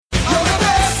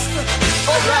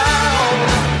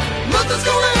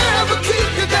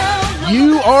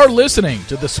You are listening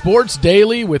to the Sports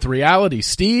Daily with Reality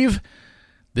Steve.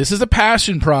 This is a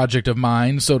passion project of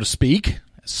mine, so to speak.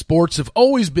 Sports have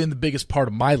always been the biggest part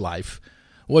of my life,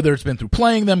 whether it's been through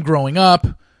playing them growing up,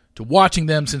 to watching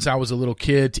them since I was a little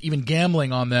kid, to even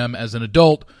gambling on them as an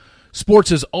adult. Sports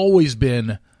has always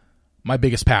been my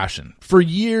biggest passion. For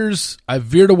years, I've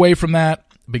veered away from that.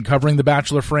 I've been covering the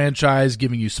Bachelor franchise,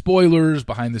 giving you spoilers,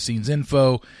 behind-the-scenes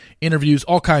info, interviews,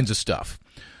 all kinds of stuff.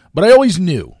 But I always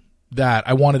knew that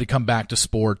I wanted to come back to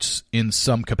sports in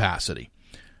some capacity.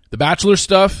 The Bachelor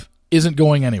stuff isn't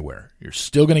going anywhere. You're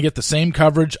still going to get the same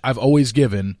coverage I've always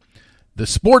given. The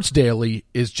Sports Daily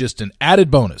is just an added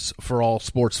bonus for all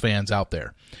sports fans out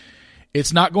there.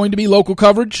 It's not going to be local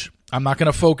coverage. I'm not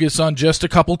going to focus on just a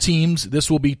couple teams.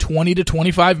 This will be 20 to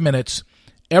 25 minutes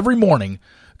every morning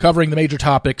covering the major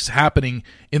topics happening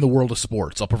in the world of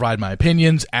sports. I'll provide my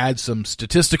opinions, add some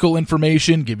statistical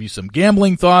information, give you some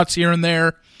gambling thoughts here and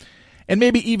there, and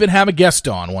maybe even have a guest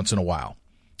on once in a while.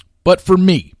 But for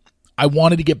me, I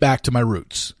wanted to get back to my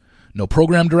roots. No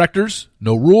program directors,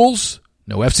 no rules,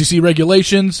 no FCC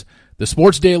regulations. The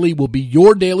Sports Daily will be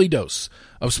your daily dose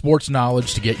of sports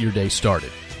knowledge to get your day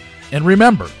started. And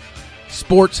remember,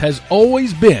 sports has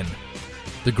always been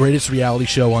the greatest reality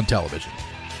show on television.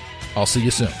 I'll see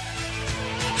you soon.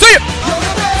 See ya!